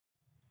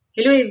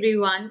Hello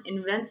everyone,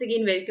 and once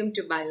again welcome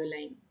to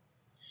BioLine.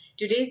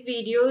 Today's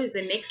video is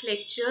the next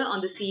lecture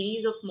on the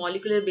series of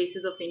molecular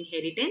bases of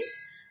inheritance.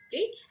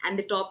 Okay, and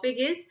the topic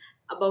is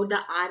about the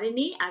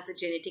RNA as a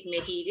genetic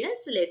material.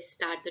 So let's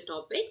start the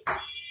topic.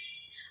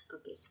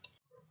 Okay.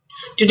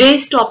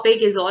 Today's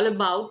topic is all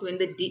about when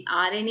the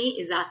RNA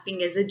is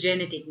acting as a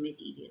genetic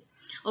material.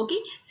 Okay,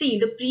 see, in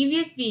the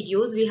previous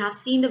videos we have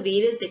seen the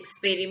various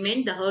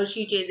experiment, the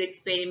Hershey-Chase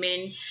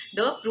experiment,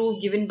 the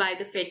proof given by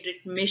the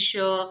Frederick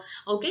Mischer.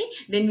 Okay,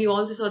 then we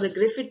also saw the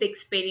Griffith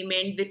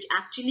experiment, which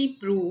actually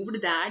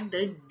proved that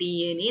the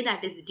DNA,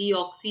 that is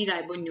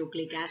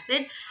deoxyribonucleic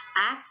acid,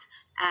 acts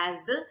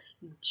as the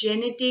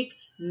genetic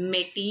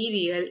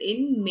material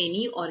in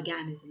many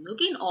organisms.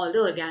 Okay, in all the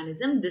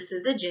organisms, this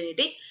is the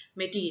genetic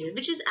material,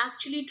 which is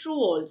actually true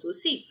also.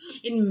 See,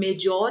 in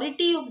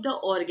majority of the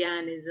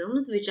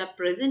organisms which are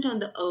present on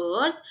the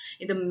earth,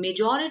 in the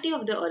majority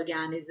of the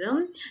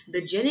organism,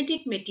 the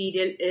genetic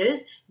material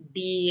is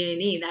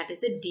DNA, that is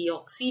the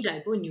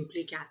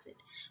deoxyribonucleic acid.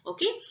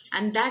 Okay,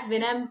 and that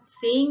when I'm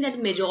saying that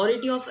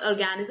majority of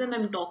organism,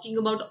 I'm talking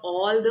about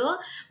all the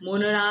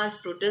monoras,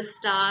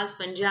 protistas,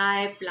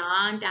 fungi,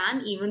 plant,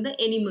 and even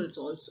the animals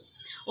also.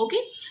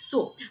 Okay,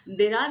 so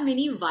there are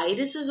many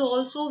viruses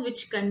also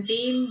which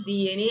contain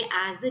DNA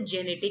as the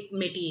genetic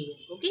material.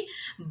 Okay,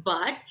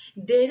 but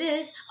there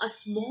is a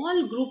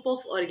small group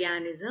of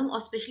organism, or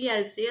especially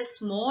I'll say a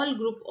small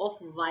group of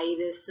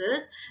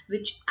viruses,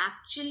 which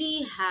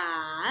actually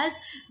has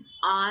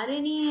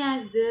RNA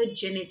as the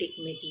genetic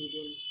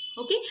material.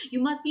 Okay, you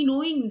must be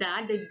knowing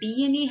that the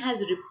DNA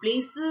has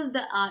replaces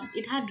the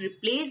it had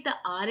replaced the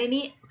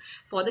RNA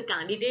for the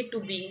candidate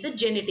to being the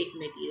genetic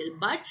material,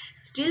 but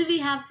still we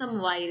have some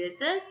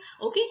viruses,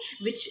 okay,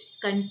 which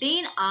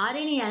contain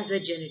RNA as a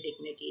genetic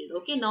material.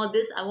 Okay, now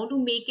this I want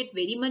to make it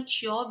very much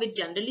sure, which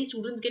generally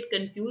students get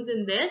confused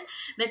in this,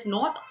 that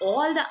not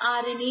all the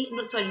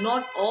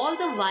not all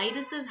the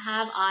viruses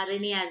have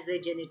RNA as their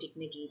genetic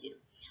material.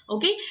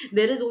 Okay,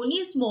 there is only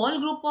a small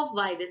group of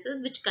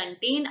viruses which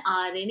contain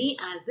RNA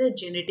as their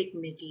genetic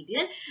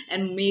material,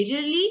 and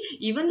majorly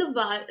even the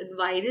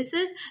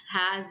viruses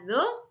has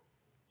the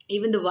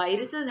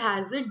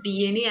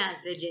DNA as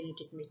their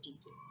genetic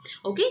material.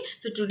 Okay,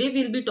 so today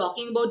we'll be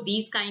talking about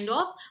these kind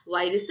of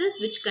viruses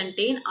which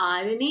contain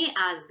RNA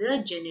as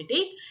their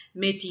genetic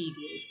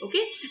materials.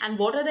 Okay, and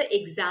what are the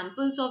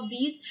examples of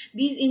these?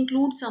 These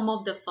include some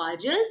of the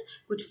phages.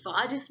 कुछ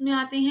phage इसमें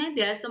आते हैं.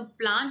 There are some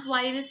plant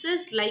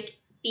viruses like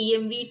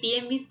TMV.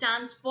 TMV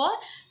stands for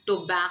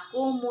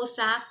tobacco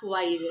mosaic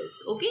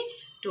virus. Okay,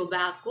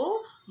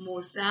 tobacco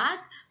mosaic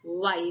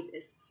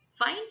virus.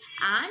 Fine,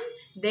 and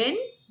then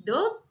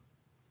the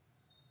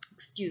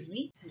excuse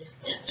me.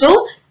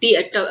 So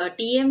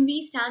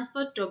TMV stands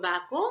for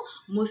tobacco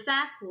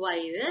mosaic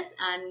virus,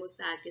 and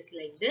mosaic is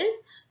like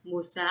this,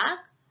 mosaic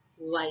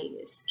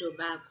virus,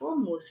 tobacco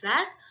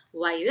mosaic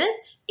virus.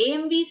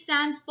 AMV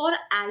stands for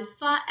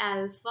alpha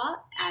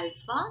alpha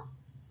alpha.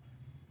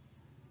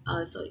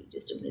 Sorry,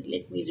 just a minute.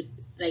 Let me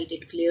write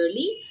it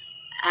clearly.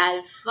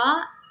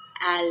 Alpha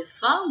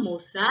alpha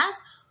mosaic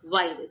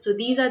virus. So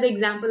these are the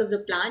example of the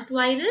plant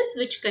virus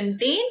which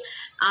contain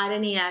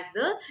RNA as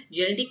the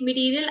genetic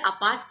material.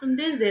 Apart from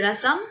this, there are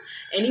some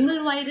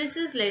animal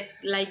viruses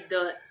like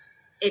the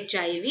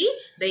HIV,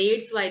 the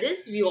AIDS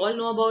virus, we all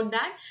know about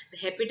that. The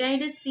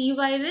hepatitis C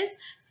virus,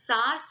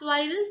 SARS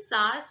virus,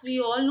 SARS we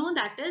all know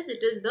that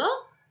it is the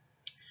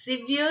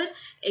severe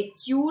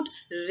acute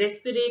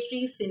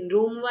respiratory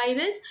syndrome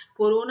virus,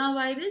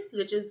 coronavirus,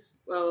 which is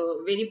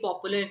very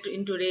popular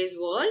in today's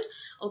world.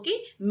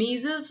 Okay,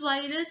 measles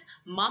virus,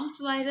 mumps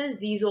virus,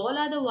 these all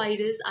are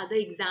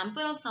the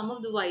example of some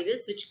of the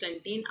virus which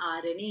contain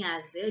RNA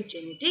as their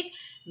genetic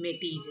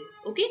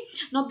materials. Okay,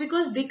 now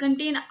because they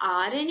contain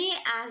RNA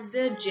as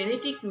their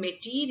genetic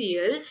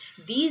material,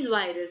 these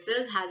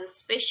viruses has a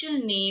special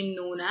name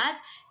known as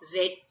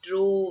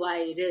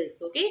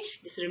retrovirus. Okay,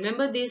 just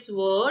remember this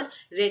word,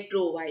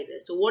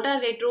 retrovirus. So what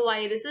are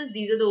retroviruses?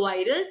 These are the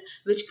viruses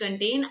which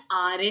contain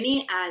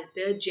RNA as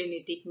their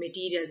genetic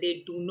material.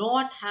 They do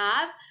not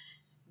have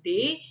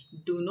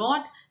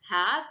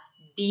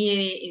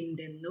DNA in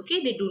them.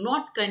 Okay, they do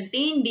not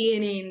contain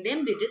DNA in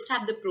them. They just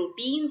have the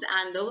proteins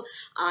and the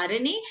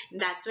RNA.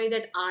 That's why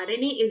that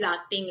RNA is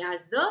acting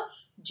as the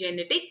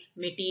genetic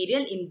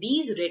material in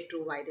these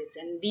retroviruses,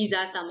 and these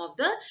are some of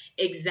the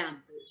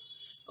examples.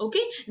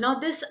 Okay, now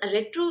the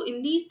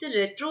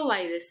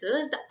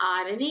retroviruses, the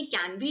RNA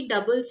can be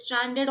double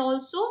stranded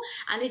also,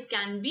 and it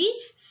can be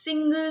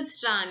single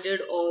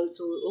stranded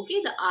also.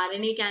 Okay, the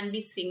RNA can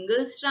be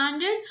single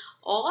stranded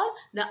or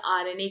the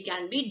RNA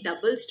can be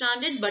double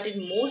stranded, but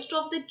in most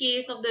of the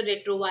case of the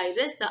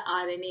retrovirus, the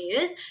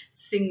RNA is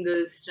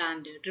single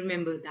stranded.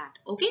 Remember that.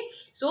 Okay,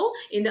 so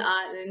in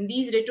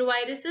these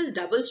retroviruses,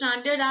 double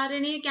stranded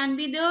RNA can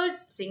be there,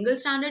 single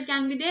stranded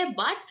can be there,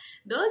 but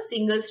the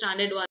single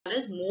stranded one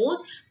is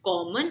most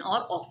common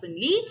or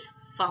oftenly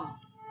found.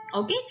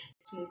 Okay,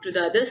 let's move to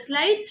the other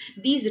slides.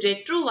 These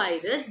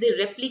retrovirus, they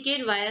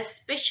replicate via a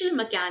special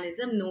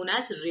mechanism known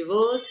as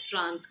reverse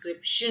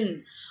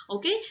transcription.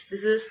 Okay,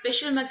 this is a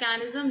special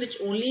mechanism which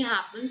only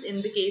happens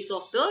in the case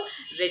of the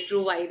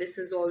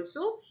retroviruses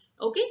also.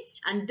 Okay,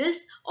 and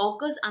this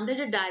occurs under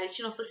the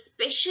direction of a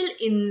special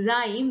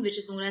enzyme which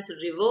is known as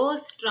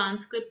reverse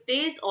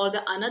transcriptase, or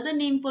the another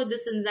name for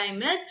this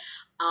enzyme is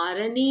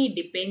RNA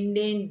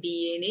dependent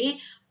DNA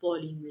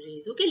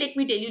polymerase. Okay, let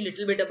me tell you a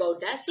little bit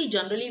about that. See,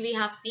 generally we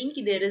have seen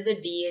that there is a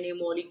DNA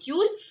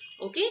molecule.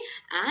 Okay,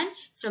 and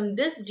from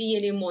this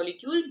DNA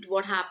molecule,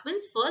 what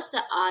happens? First,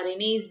 the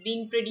RNA is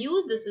being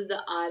produced. This is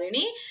the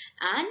RNA,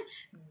 and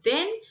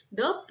then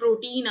the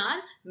protein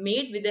are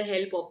made with the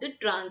help of the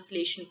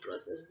translation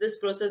process. This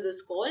process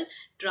is called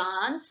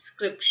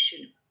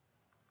transcription.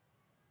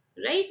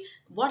 Right,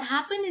 what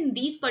happened in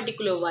these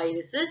particular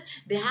viruses,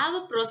 they have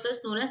a process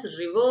known as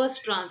reverse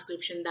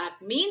transcription.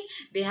 That means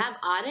they have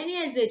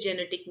RNA as their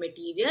genetic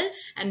material,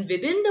 and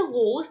within the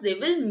host they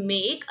will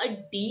make a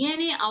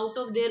DNA out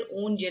of their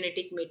own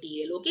genetic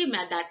material. Okay,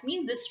 that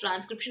means this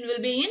transcription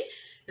will be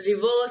in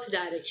reverse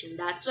direction.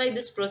 That's why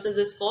this process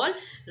is called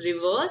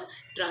reverse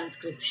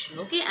transcription.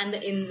 Okay, and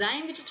the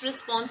enzyme which is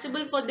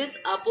responsible for this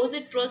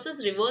opposite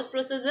process, reverse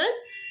process, is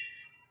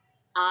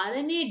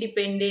RNA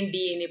dependent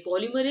DNA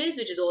polymerase,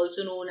 which is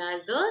also known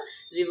as the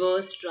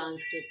reverse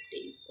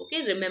transcriptase.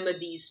 Okay, remember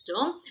these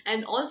terms,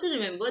 and also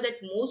remember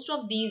that most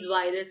of these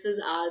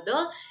viruses are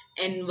the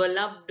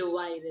enveloped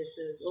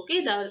viruses.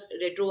 Okay, the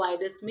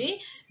retrovirus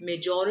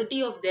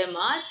majority of them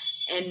are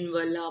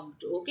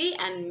enveloped. Okay,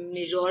 and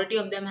majority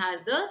of them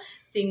has the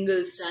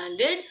single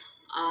stranded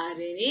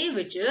RNA,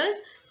 which is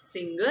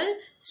single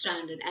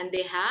stranded, and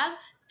they have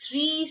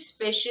three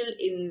special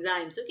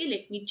enzymes. Okay,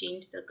 let me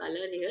change the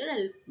color here.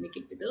 I'll make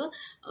it with a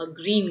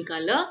green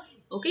color.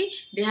 Okay,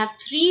 they have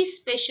three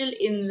special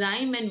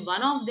enzyme, and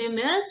one of them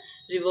is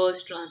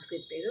reverse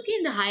transcriptase. Okay,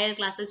 in the higher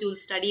classes you will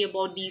study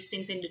about these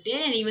things in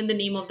detail, and even the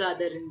name of the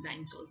other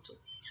enzymes also.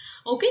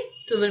 Okay,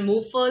 so we'll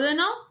move further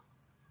now.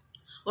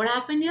 What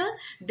happened here?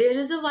 There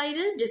is a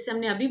virus जिससे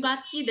हमने अभी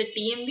बात की, the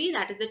TMV,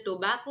 that is the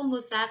tobacco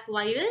mosaic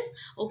virus.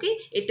 Okay,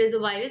 it is a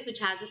virus which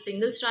has a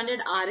single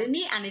stranded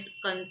RNA and it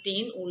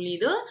contains only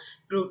the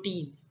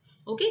proteins.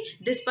 Okay,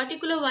 this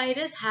particular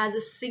virus has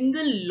a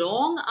single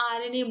long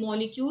RNA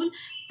molecule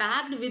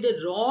packed with a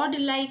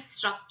rod-like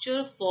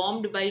structure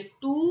formed by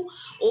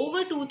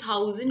over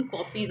 2000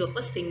 copies of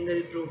a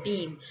single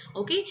protein.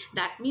 Okay,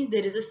 that means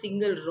there is a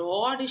single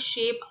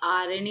rod-shaped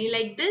RNA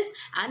like this,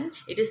 and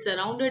it is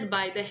surrounded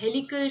by the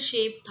helical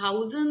shaped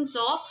thousands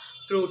of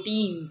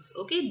proteins.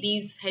 Okay,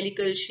 these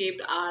helical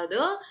shaped are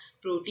the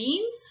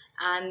proteins,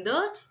 and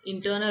the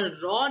internal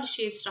rod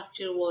shaped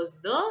structure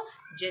was the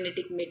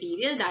genetic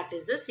material, that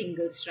is the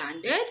single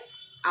stranded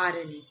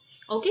RNA.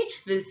 Okay,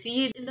 we'll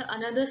see it in the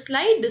another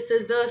slide. This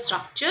is the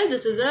structure.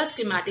 This is a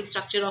schematic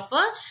structure of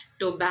a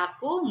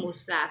tobacco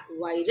mosaic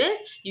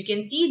virus. You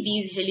can see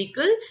these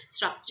helical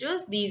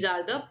structures. These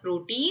are the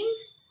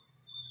proteins.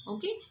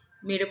 Okay,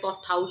 made up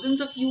of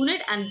thousands of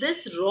units, and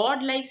this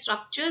rod-like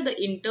structure, the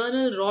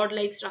internal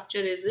rod-like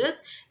structure, is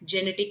its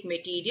genetic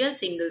material,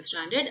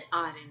 single-stranded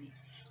RNA.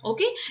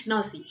 Okay,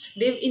 now see,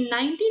 in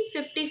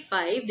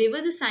 1955, they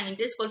were the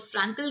scientists called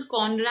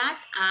Fraenkel-Conrat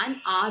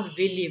and R.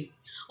 William.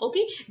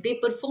 Okay, they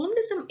performed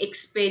some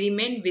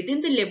experiment within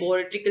the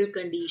laboratory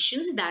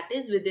conditions, that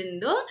is within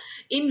the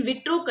in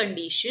vitro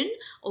condition.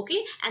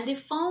 Okay, and they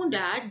found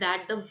out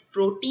that the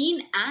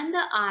protein and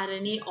the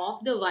RNA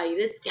of the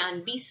virus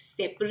can be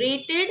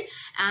separated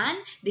and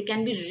they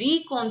can be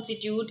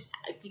reconstituted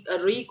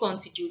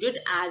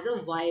as a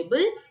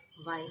viable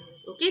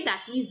virus. Okay,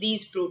 that means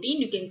these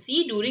protein, you can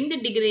see during the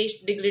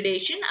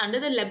degradation under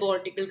the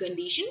laboratory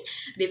condition,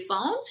 they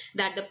found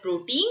that the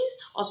proteins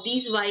of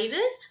these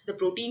virus, the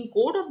protein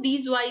code of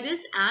these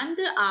virus and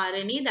the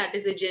RNA, that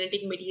is the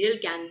genetic material,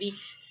 can be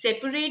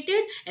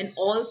separated, and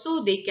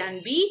also they can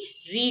be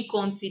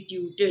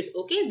reconstituted.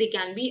 Okay, they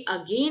can be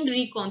again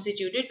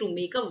reconstituted to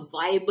make a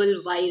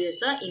viable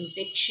virus, a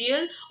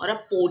infectious or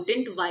a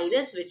potent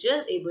virus which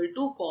is able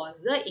to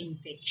cause the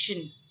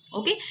infection.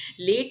 Okay,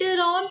 later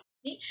on,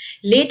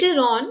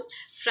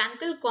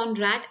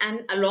 Frankel-Conrat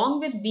and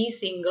along with B.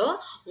 Singer,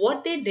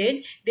 what they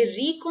did, they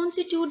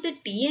reconstitute the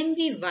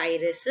TMV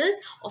viruses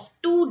of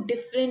two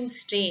different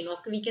strains.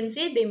 Okay, we can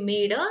say they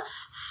made a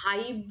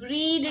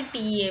hybrid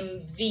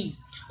TMV.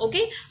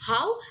 Okay,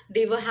 how?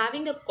 They were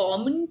having a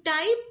common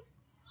type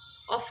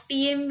of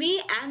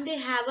TMV and they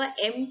have a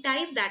M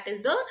type, that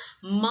is the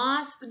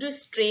masked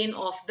strain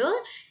of the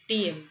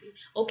TMV.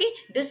 Okay,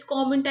 this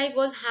common type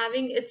was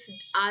having its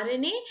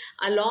RNA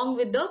along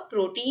with the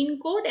protein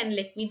code, and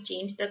let me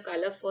change the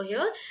color for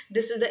here.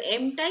 This is the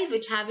M type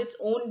which have its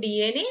own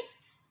DNA.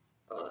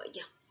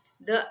 Yeah,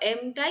 the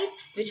M type,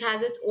 which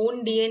has its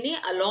own DNA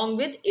along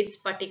with its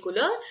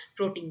particular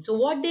protein. So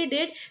what they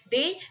did,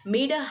 they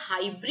made a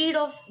hybrid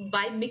of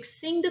by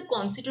mixing the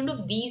constituent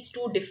of these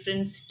two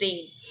different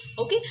strains.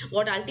 Okay,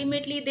 what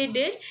ultimately they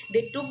did,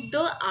 they took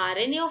the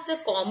RNA of the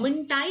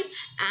common type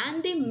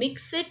and they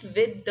mix it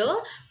with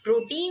the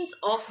proteins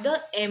of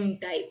the M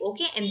type.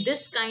 Okay, and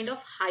this kind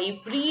of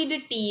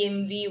hybrid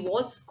TMV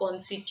was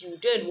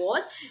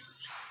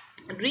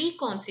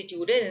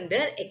reconstituted in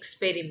their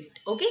experiment.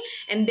 Okay,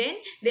 and then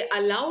they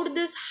allowed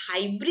this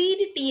hybrid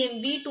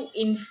TMV to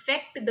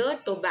infect the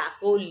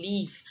tobacco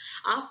leaf.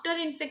 After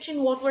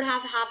infection, what would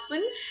have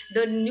happened,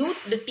 the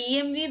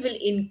TMV will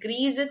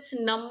increase its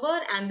number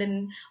and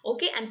then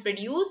and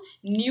produce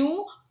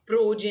new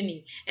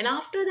progeny. And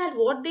after that,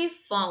 what they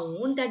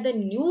found, that the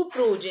new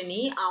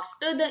progeny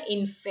after the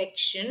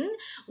infection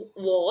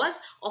was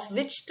of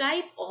which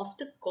type? Of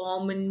the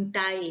common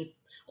type.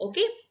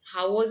 Okay,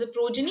 how was the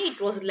progeny? It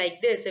was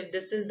like this. If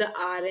this is the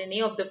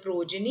RNA of the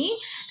progeny,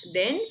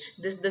 then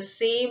the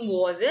same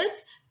was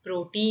its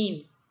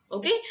protein.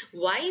 Okay,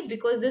 why?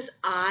 Because this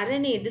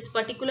RNA, this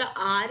particular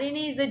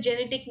RNA is the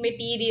genetic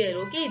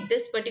material. Okay,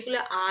 this particular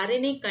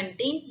RNA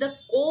contains the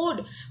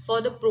code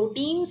for the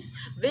proteins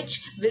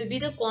which will be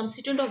the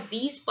constituent of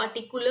these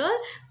particular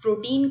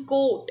protein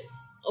coat.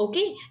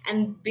 Okay,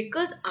 and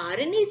because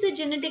RNA is the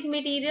genetic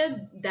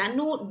material, then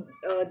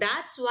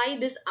that's why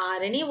this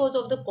RNA was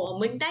of the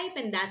common type,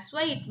 and that's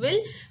why it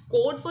will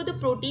code for the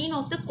protein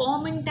of the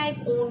common type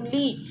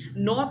only,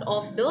 not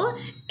of the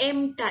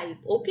M type.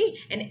 Okay,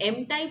 and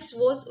M types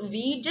was,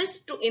 we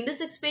just in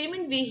this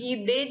experiment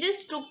they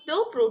just took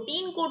the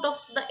protein code of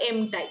the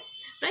M type,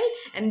 right?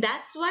 And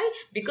that's why,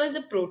 because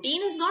the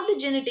protein is not the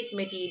genetic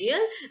material,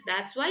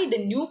 that's why the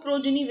new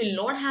progeny will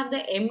not have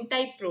the M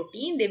type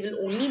protein. They will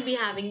only be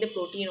having the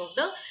protein of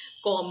the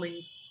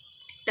common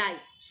type.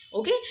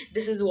 Okay,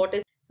 this is what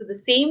is. So the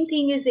same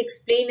thing is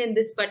explained in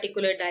this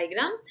particular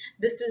diagram.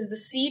 This is the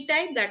C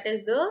type, that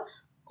is the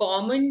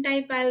common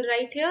type I'll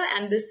write here,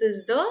 and this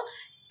is the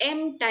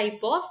M type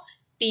of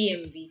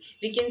TMV.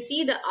 We can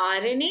see the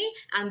RNA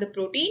and the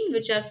protein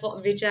which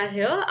are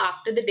here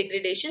after the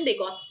degradation, they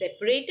got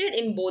separated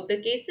in both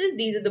the cases.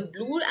 These are the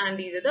blue and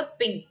these are the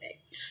pink type.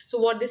 So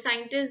what the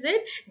scientists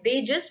did,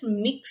 they just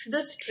mix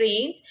the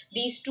strains,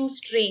 these two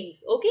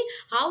strains. Okay,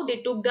 how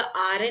they took the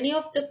RNA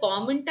of the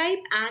common type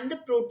and the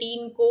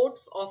protein code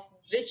of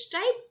which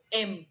type?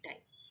 M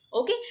type.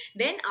 Okay,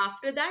 then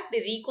after that they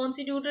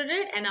reconstituted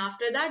it, and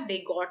after that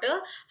they got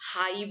a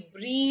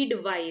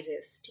hybrid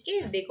virus.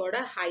 Okay, they got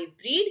a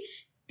hybrid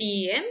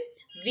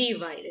TMV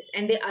virus,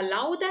 and they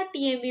allow that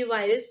TMV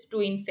virus to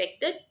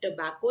infect the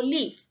tobacco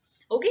leaf.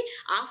 Okay,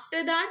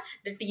 after that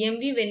the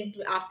TMV, when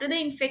after the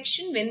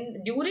infection,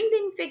 when during the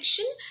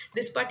infection,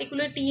 this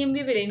particular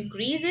TMV will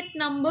increase its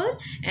number,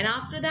 and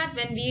after that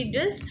when we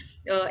just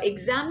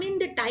examine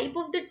the type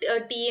of the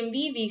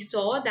TMV, we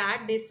saw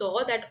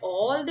that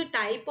all the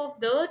type of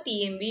the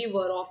TMV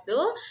were of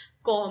the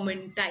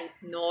common type,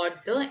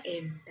 not the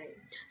M type.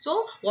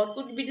 So what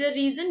could be the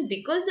reason?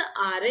 Because the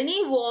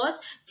RNA was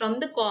from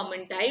the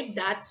common type,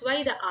 that's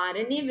why the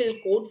RNA will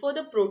code for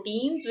the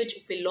proteins which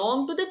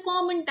belong to the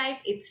common type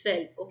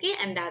itself. Okay,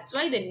 and that's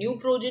why the new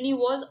progeny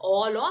was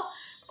all of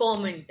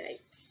common type.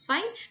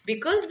 Fine,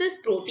 because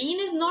this protein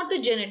is not the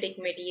genetic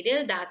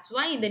material, that's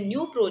why in the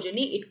new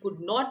progeny it could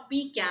not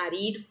be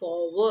carried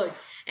forward,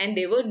 and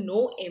there were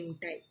no M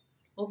type.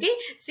 Okay,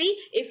 see,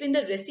 if in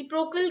the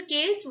reciprocal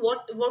case,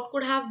 what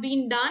could have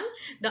been done?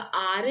 The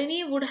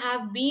RNA would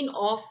have been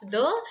of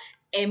the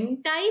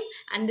M type,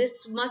 and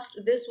this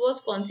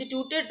was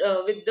constituted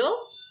with the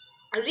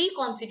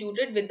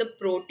reconstituted with the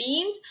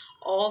proteins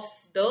of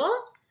the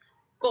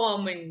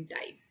common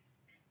type.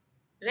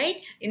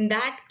 Right, in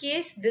that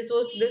case this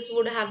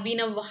would have been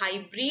a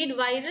hybrid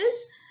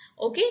virus.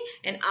 Okay,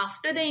 and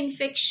after the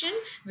infection,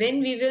 when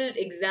we will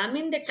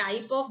examine the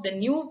type of the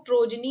new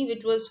progeny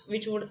which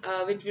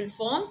will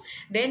form,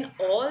 then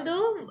all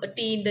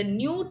the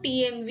new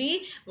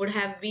TMV would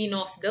have been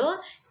of the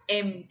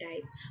M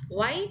type.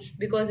 Why?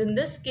 Because in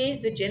this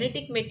case the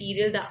genetic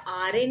material, the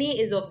RNA,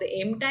 is of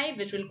the M type,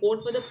 which will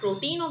code for the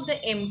protein of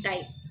the M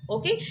type.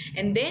 Okay,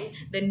 and then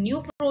the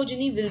new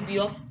progeny will be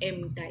of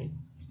M type.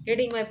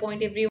 Getting my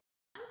point, everyone?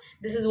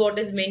 This is what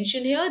is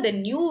mentioned here. The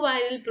new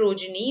viral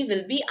progeny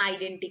will be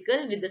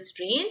identical with the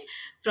strains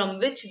from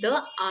which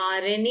the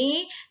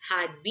RNA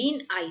had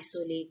been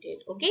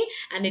isolated. Okay,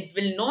 and it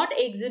will not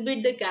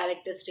exhibit the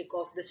characteristic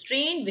of the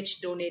strain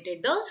which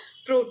donated the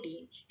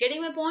protein.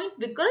 Getting my point?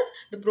 Because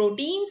the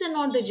proteins are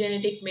not the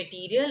genetic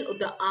material,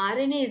 the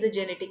RNA is the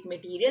genetic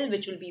material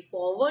which will be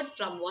forward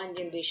from one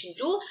generation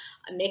to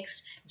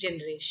next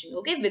generation.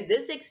 Okay, with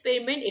this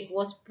experiment it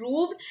was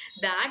proved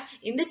that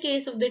in the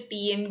case of the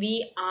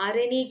TMV,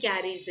 RNA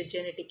carries the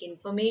genetic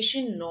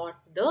information, not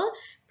the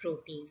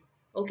protein.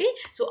 Okay,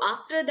 so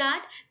after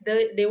that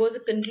there was a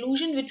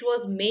conclusion which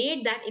was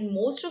made that in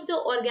most of the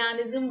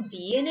organism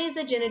DNA is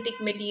the genetic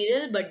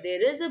material, but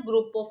there is a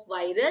group of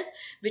virus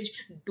which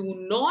do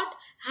not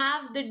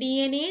have the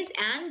DNAs,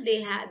 and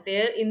they have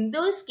there in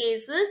those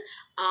cases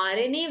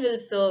RNA will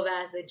serve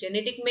as the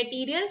genetic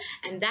material,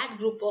 and that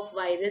group of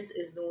virus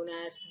is known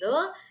as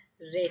the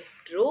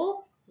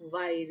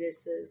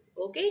retroviruses.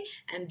 Okay,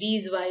 and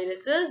these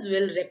viruses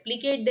will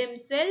replicate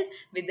themselves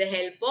with the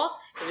help of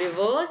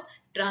reverse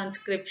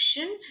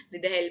transcription,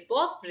 with the help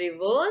of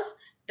reverse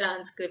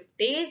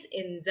transcriptase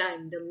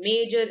enzyme, the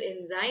major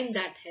enzyme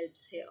that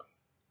helps here.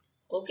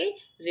 Okay,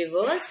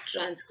 reverse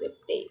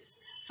transcriptase.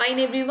 Fine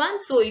everyone,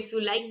 so if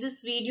you like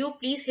this video,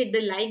 please hit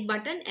the like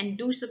button and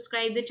do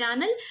subscribe the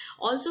channel.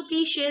 Also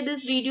please share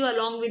this video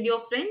along with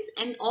your friends,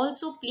 and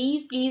also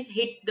please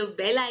hit the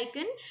bell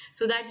icon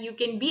so that you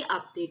can be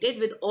updated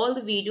with all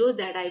the videos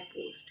that I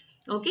post.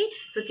 Okay,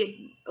 so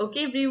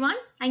okay everyone,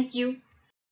 thank you.